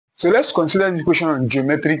So let's consider this question on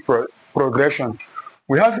geometric progression.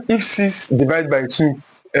 We have if 6 divided by 2,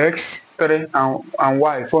 x, 3 and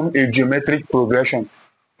y form a geometric progression.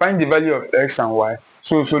 Find the value of x and y.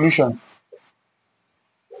 So solution.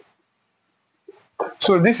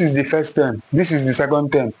 So this is the first term, this is the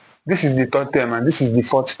second term, this is the third term, and this is the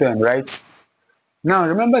fourth term, right? Now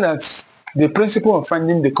remember that the principle of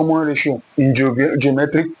finding the common ratio in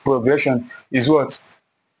geometric progression is what?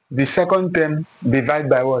 The second term divided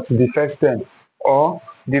by what? The first term, or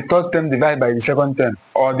the third term divided by the second term,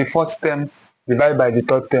 or the fourth term divided by the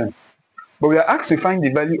third term. But we are asked to find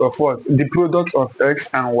the value of what? The product of x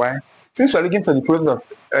and y. Since we are looking for the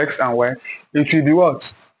product of x and y, it will be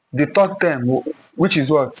what? The third term, which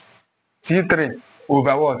is what? T3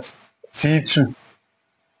 over what? T2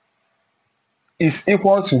 is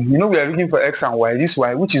equal to, we are looking for x and y, this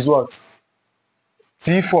y, which is what?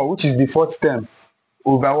 T4, which is the fourth term,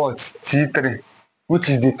 over what? T3, which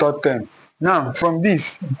is the third term. Now, from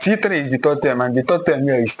this, T3 is the third term, and the third term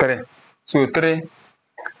here is 3. So 3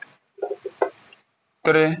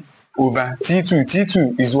 over T2.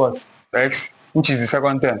 T2 is what? X, which is the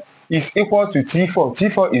second term, is equal to T4.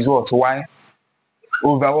 T4 is what? Y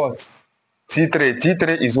over what? T3.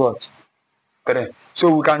 T3 is what? 3.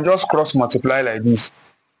 So we can just cross multiply like this.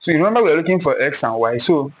 So remember we are looking for x and y.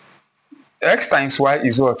 So x times y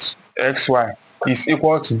is what? Xy is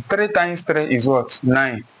equal to 3 times 3 is what?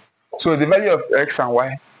 9. So the value of x and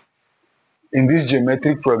y in this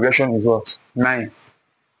geometric progression is what? 9.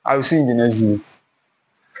 I will see you in the next video.